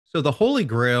So the Holy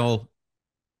Grail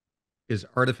is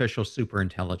artificial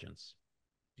superintelligence.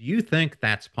 Do you think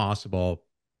that's possible?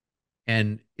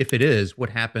 And if it is, what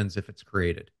happens if it's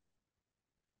created?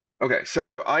 Okay, so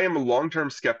I am a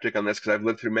long-term skeptic on this because I've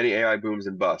lived through many AI booms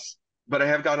and busts, but I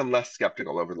have gotten less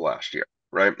skeptical over the last year,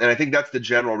 right? And I think that's the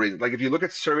general reason. Like, if you look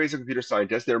at surveys of computer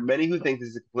scientists, there are many who think this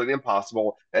is completely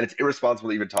impossible and it's irresponsible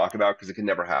to even talk about because it can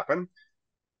never happen.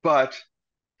 But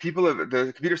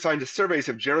the computer scientist surveys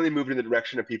have generally moved in the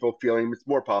direction of people feeling it's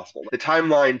more possible. The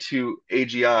timeline to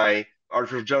AGI,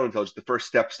 artificial general intelligence, the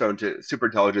first stepstone to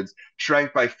superintelligence,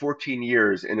 shrank by 14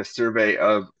 years in a survey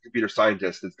of computer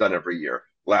scientists that's done every year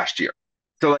last year.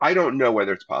 So I don't know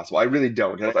whether it's possible. I really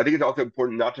don't. And I think it's also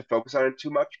important not to focus on it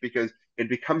too much because it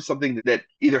becomes something that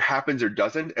either happens or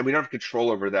doesn't, and we don't have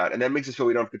control over that. And that makes us feel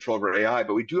we don't have control over AI,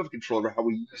 but we do have control over how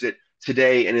we use it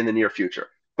today and in the near future.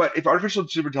 But if artificial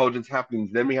superintelligence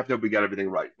happens, then we have to hope we got everything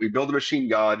right. We build a machine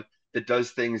god that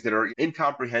does things that are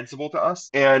incomprehensible to us.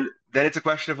 And then it's a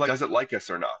question of like, does it like us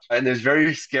or not? And there's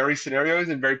very scary scenarios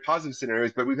and very positive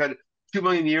scenarios, but we've had 2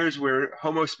 million years where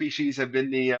Homo species have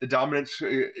been the dominant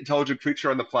intelligent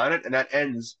creature on the planet, and that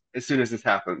ends as soon as this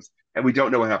happens. And we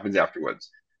don't know what happens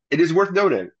afterwards. It is worth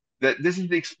noting that this is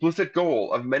the explicit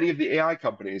goal of many of the AI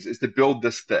companies is to build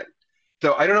this thing.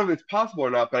 So I don't know if it's possible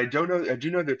or not, but I don't know. I do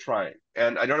know they're trying,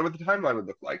 and I don't know what the timeline would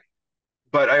look like.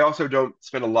 But I also don't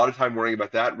spend a lot of time worrying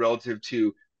about that relative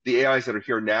to the AIs that are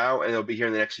here now and they'll be here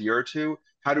in the next year or two.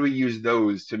 How do we use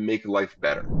those to make life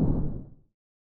better?